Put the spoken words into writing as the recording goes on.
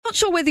not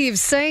sure whether you've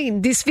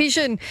seen this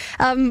vision.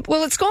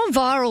 Well, it's gone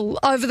viral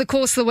over the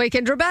course of the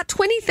weekend. About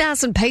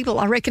 20,000 people,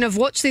 I reckon, have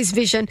watched this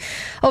vision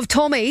of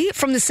Tommy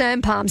from the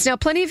Sand Palms. Now,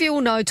 plenty of you will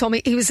know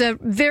Tommy. He was a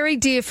very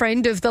dear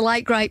friend of the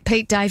late, great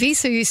Pete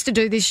Davies, who used to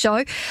do this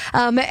show.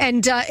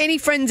 And any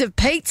friend of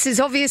Pete's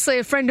is obviously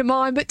a friend of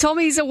mine, but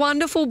Tommy's a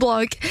wonderful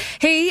bloke.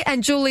 He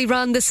and Julie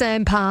run the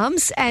Sand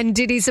Palms, and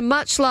it is a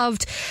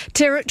much-loved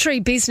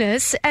territory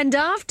business. And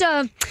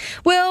after,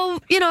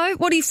 well, you know,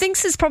 what he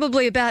thinks is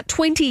probably about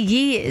 20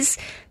 years,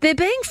 they're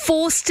being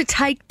forced to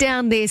take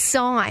down their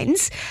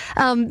signs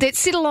that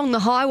sit along the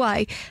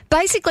highway,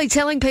 basically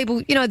telling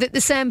people, you know, that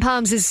the Sand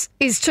Palms is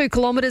 2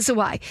 kilometres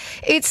away.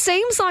 It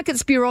seems like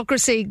it's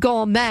bureaucracy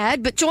gone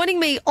mad, but joining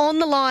me on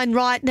the line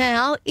right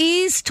now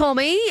is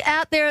Tommy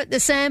out there at the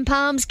Sand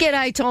Palms.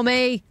 G'day,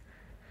 Tommy.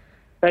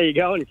 How you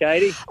going,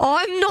 Katie?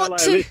 I'm not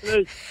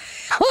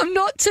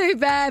too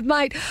bad,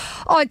 mate.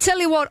 I tell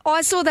you what,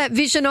 I saw that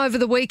vision over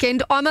the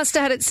weekend. I must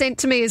have had it sent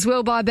to me as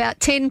well by about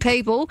 10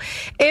 people.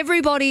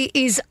 Everybody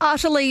is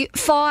utterly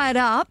fired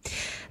up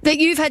that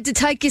you've had to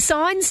take your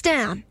signs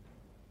down.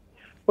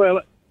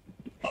 Well,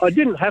 I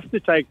didn't have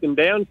to take them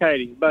down,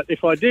 Katie, but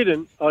if I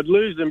didn't, I'd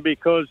lose them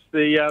because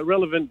the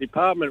relevant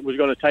department was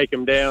going to take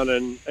them down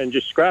and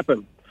just scrap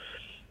them.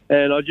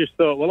 And I just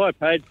thought, well, I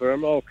paid for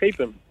them, I'll keep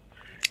them.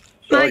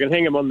 So I can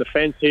hang them on the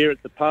fence here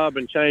at the pub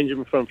and change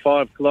them from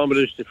 5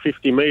 kilometres to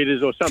 50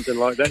 metres or something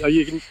like that.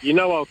 You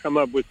know I'll come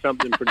up with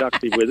something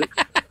productive with it.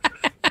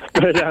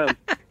 But,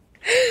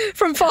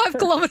 from 5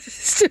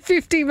 kilometres to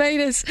 50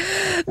 metres.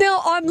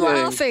 Now, I'm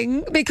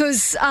laughing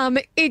because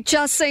it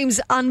just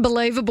seems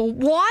unbelievable.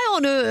 Why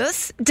on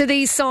earth do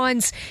these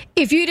signs,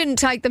 if you didn't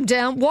take them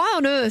down, why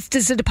on earth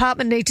does the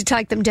department need to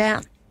take them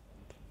down?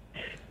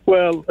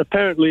 Well,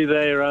 apparently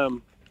they're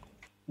an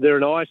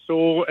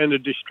eyesore and a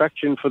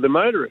distraction for the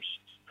motorists.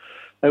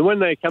 And when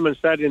they come and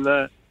sat in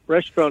the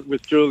restaurant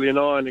with Julie and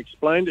I and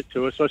explained it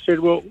to us, I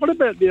said, well, what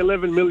about the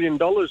 $11 million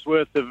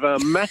worth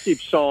of massive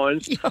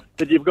signs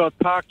that you've got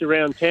parked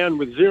around town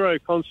with zero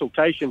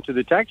consultation to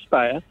the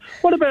taxpayer?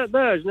 What about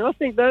those? Now, I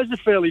think those are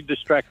fairly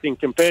distracting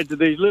compared to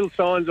these little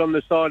signs on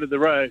the side of the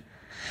road.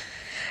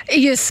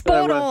 You're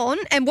spot on.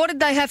 And what did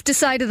they have to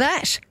say to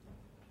that?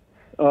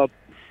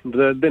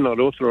 They're not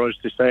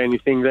authorised to say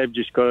anything. They've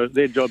just got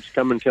their jobs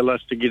come and tell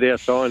us to get our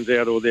signs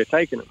out or they're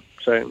taking them.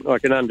 So I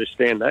can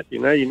understand that. You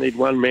know, you need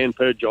one man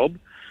per job.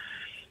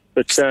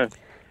 But,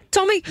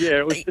 Tommy...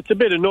 Yeah, it's a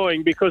bit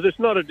annoying because it's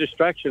not a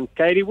distraction,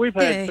 Katie. We've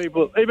had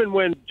people, even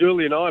when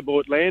Julie and I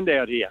bought land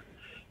out here,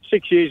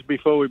 6 years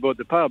before we bought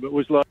the pub, it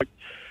was like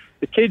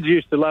the kids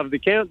used to love the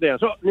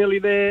countdowns. Oh, nearly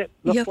there,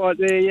 not quite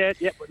there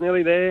yet, yep, we're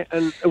nearly there.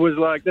 And it was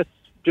like, that's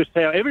just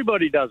how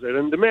everybody does it.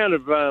 And the amount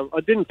of, I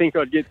didn't think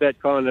I'd get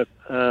that kind of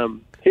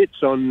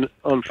hits on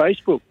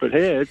Facebook, but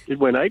yeah, it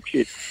went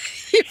apeshit.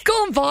 You've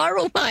gone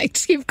viral,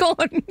 mate. You've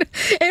gone.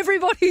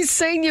 Everybody's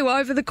seen you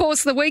over the course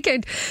of the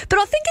weekend. But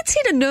I think it's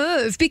hit a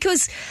nerve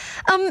because,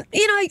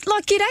 you know,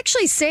 like you'd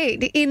actually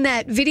said in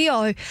that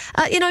video,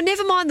 you know,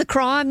 never mind the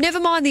crime, never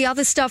mind the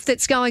other stuff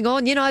that's going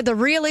on. You know, the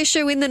real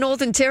issue in the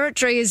Northern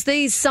Territory is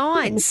these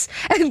signs.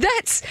 And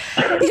that's,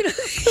 you know,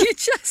 you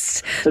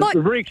just... It's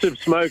the reeks of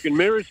smoke and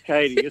mirrors,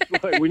 Katie.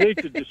 It's like we need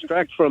to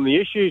distract from the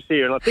issues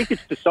here. And I think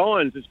it's the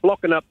signs. It's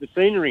blocking up the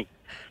scenery.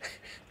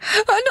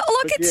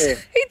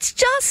 It's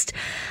just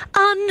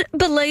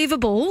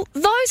unbelievable.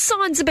 Those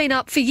signs have been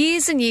up for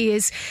years and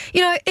years.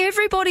 You know,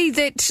 everybody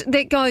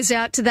that goes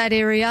out to that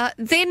area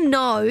then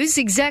knows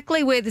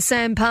exactly where the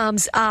Sand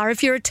Palms are.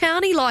 If you're a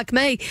townie like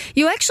me,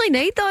 you actually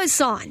need those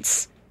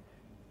signs.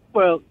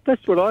 Well,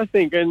 that's what I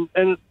think. And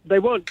they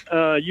want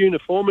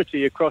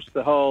uniformity across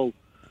the whole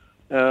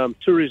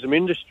tourism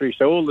industry,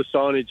 so all the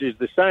signage is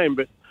the same,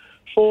 but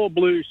 4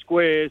 blue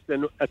squares,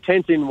 then a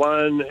tent in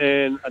one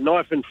and a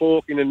knife and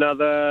fork in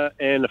another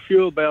and a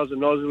fuel bowser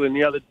nozzle in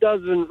the other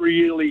doesn't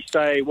really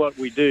say what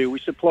we do. We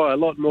supply a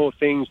lot more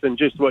things than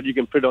just what you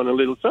can put on a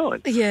little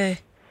sign. Yeah.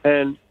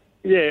 And,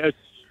 it's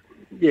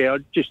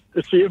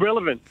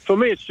irrelevant. For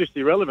me, it's just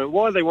irrelevant.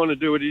 Why they want to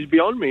do it is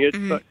beyond me.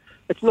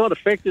 It's not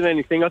affected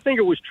anything. I think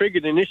it was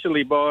triggered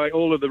initially by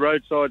all of the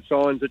roadside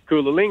signs at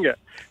Coolalinga,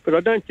 but I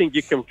don't think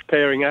you're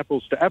comparing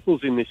apples to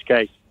apples in this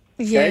case.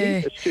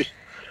 Yeah. Okay?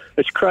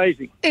 It's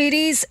crazy. It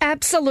is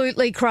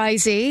absolutely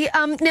crazy.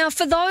 Now,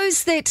 for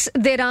those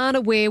that aren't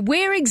aware,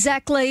 where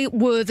exactly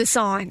were the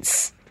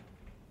signs?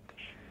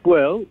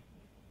 Well,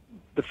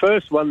 the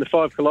first one, the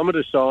 5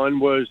 kilometre sign,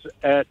 was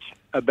at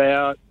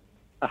about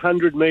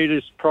 100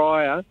 metres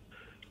prior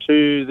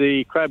to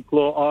the Crab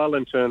Claw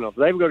Island turn-off.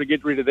 They've got to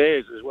get rid of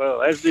theirs as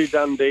well, as do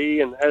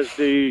Dundee and as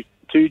do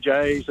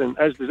 2Js and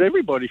as does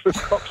everybody from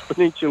Cox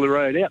Peninsula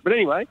Road out. But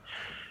anyway,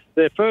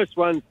 the first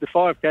one, the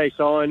 5K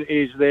sign,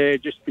 is there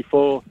just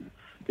before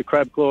the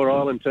Crab Claw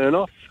Island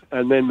turn-off,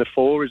 and then the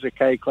 4 is a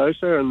K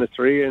closer, and the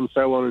 3, and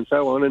so on and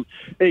so on. And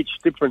each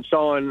different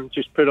sign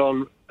just put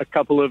on a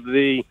couple of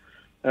the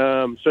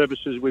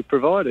services we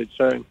provided,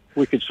 so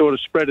we could sort of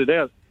spread it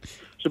out.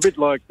 It's a bit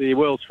like the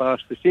world's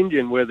fastest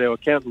Indian where they were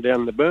counting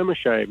down the Burma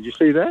shave. Did you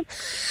see that?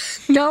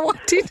 No, I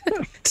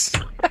didn't.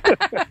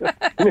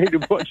 You need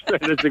to watch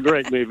that. It's a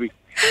great movie.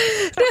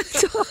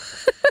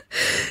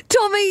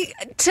 Tommy,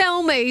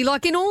 tell me,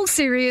 like in all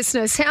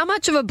seriousness, how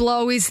much of a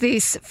blow is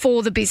this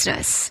for the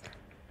business?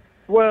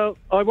 Well,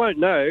 I won't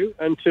know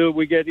until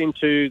we get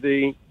into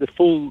the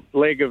full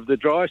leg of the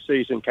dry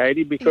season,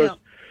 Katie, because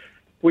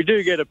we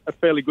do get a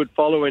fairly good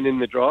following in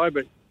the dry,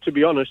 but to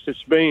be honest,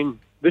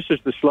 this is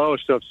the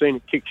slowest I've seen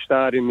it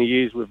kick-start in the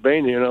years we've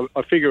been here, and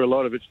I figure a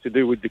lot of it's to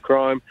do with the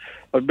crime.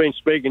 I've been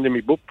speaking to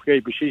my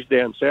bookkeeper, she's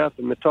down south,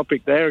 and the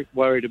topic they're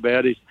worried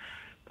about is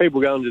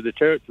people going to the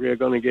territory are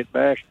going to get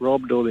bashed,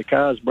 robbed, or their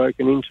cars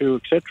broken into,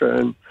 etc.,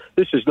 and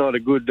this is not a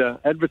good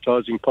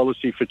advertising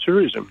policy for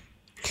tourism.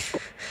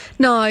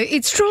 No,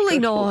 it's truly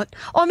not.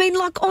 I mean,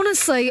 like,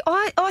 honestly,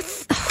 like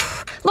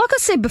I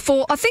said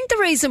before, I think the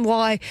reason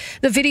why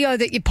the video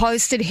that you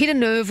posted hit a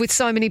nerve with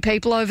so many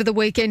people over the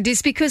weekend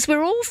is because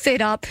we're all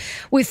fed up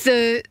with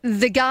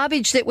the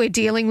garbage that we're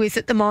dealing with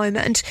at the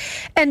moment.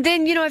 And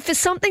then, you know, for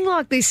something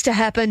like this to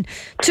happen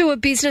to a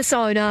business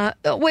owner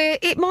where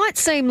it might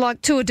seem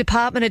like to a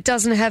department it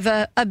doesn't have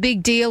a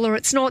big deal or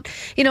it's not,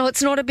 you know,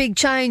 it's not a big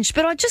change.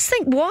 But I just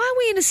think, why are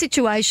we in a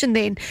situation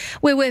then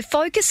where we're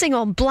focusing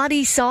on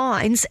bloody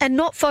signs and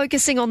not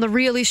focusing on the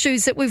real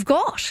issues that we've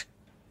got?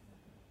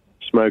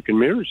 Smoke and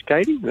mirrors,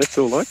 Katie. That's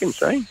all I can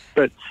say.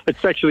 But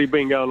it's actually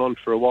been going on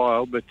for a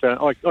while, but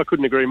I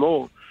couldn't agree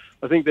more.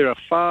 I think there are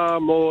far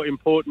more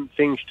important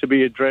things to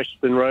be addressed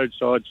than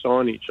roadside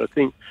signage. I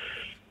think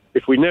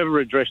if we never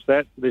address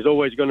that, there's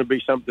always going to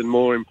be something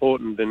more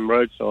important than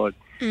roadside.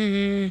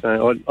 Mm-hmm.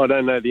 So I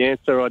don't know the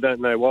answer. I don't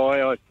know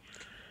why.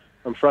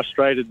 I'm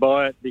frustrated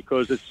by it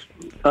because it's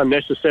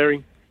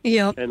unnecessary.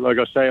 Yep. And like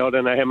I say, I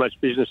don't know how much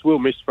business we'll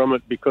miss from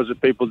it because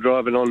of people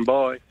driving on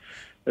by.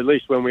 At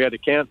least when we had a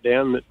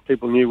countdown that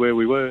people knew where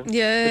we were.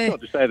 Yeah. It's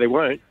not to say they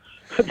won't.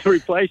 But the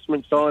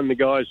replacement sign the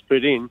guys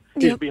put in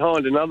is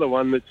behind another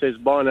one that says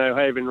Bino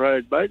Haven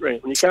Road Boat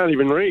Ramp. And you can't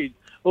even read.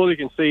 All you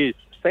can see is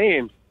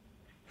sand.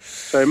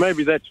 So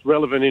maybe that's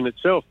relevant in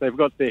itself. They've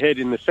got their head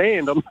in the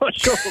sand. I'm not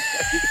sure.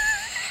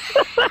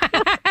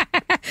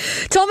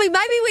 Tommy,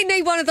 maybe we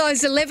need one of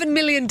those $11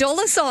 million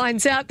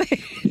signs out there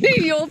near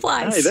your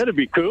place. Hey, that'd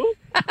be cool.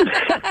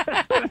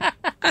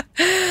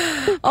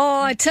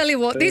 Oh, I tell you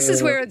what, this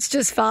is where it's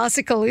just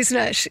farcical, isn't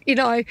it? You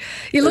know,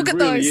 you look at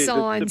really those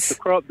signs.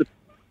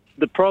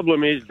 The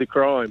problem is the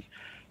crime,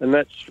 and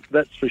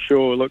that's for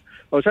sure. Look,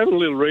 I was having a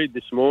little read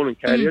this morning,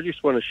 Katie. I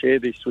just want to share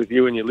this with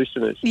you and your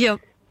listeners.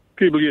 Yep.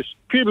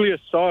 Publius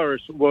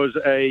Cyrus was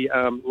a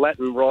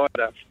Latin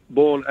writer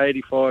born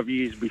 85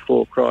 years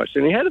before Christ,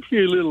 and he had a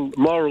few little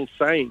moral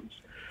sayings.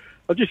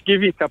 I'll just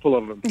give you a couple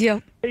of them. Yeah.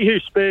 He who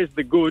spares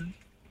the good,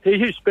 he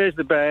who spares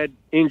the bad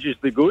injures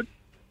the good.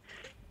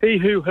 He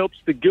who helps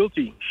the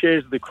guilty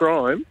shares the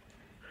crime.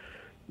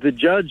 The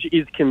judge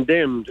is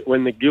condemned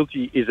when the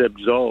guilty is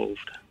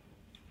absolved.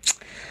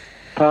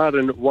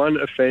 Pardon one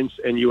offence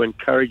and you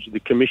encourage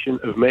the commission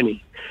of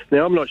many.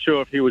 Now, I'm not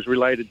sure if he was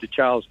related to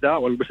Charles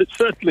Darwin, but it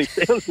certainly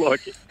sounds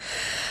like it.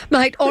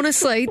 Mate,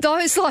 honestly,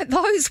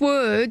 those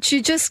words,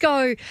 you just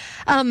go,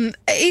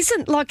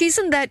 isn't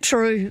that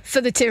true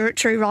for the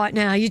territory right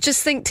now? You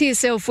just think to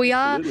yourself,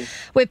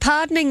 we're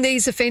pardoning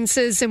these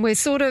offences and we're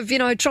sort of, you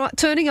know,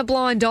 turning a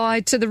blind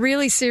eye to the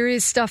really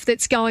serious stuff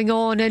that's going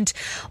on, and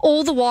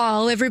all the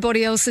while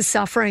everybody else is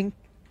suffering.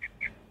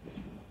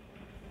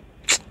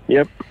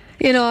 Yep.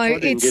 You know, I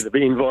didn't get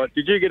an invite.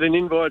 Did you get an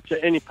invite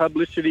to any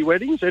publicity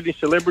weddings, any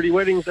celebrity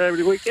weddings over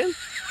the weekend?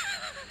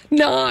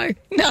 No.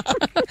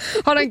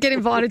 I don't get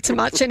invited to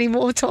much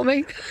anymore,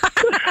 Tommy.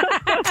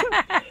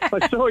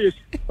 I saw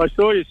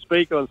you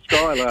speak on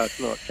Sky last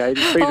night,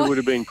 Katie. Peter would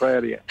have been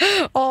proud of you.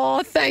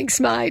 Oh,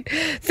 thanks, mate.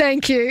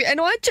 Thank you. And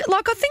I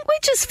think we're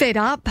just fed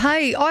up.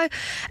 Hey, and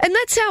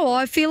that's how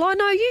I feel. I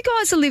know you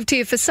guys have lived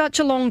here for such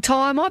a long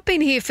time. I've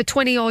been here for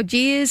 20 odd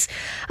years.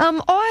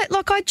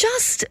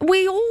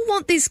 We all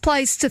want this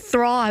place to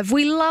thrive.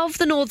 We love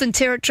the Northern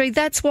Territory.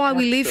 That's why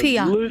we live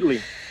here.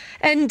 Absolutely.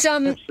 And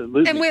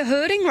Absolutely. And we're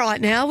hurting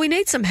right now. We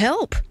need some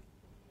help.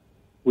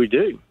 We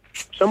do.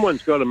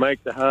 Someone's got to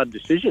make the hard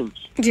decisions.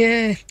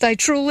 Yeah, they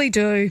truly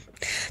do.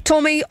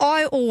 Tommy,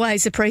 I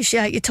always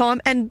appreciate your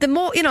time. And the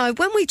more, you know,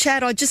 when we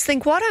chat, I just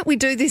think, why don't we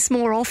do this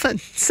more often?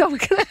 So we're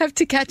going to have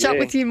to catch up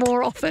with you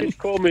more often. Just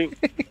call me.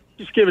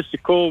 Just give us a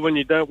call when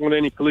you don't want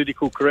any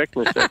political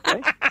correctness,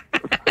 okay?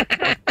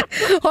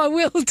 I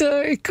will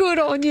do. Good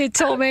on you,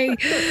 Tommy.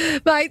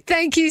 Mate,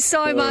 thank you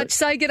so much.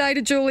 Say good day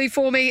to Julie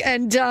for me,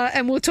 and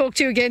we'll talk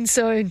to you again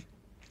soon.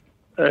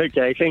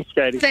 Okay, thanks,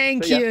 Katie.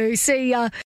 Thank you. See ya.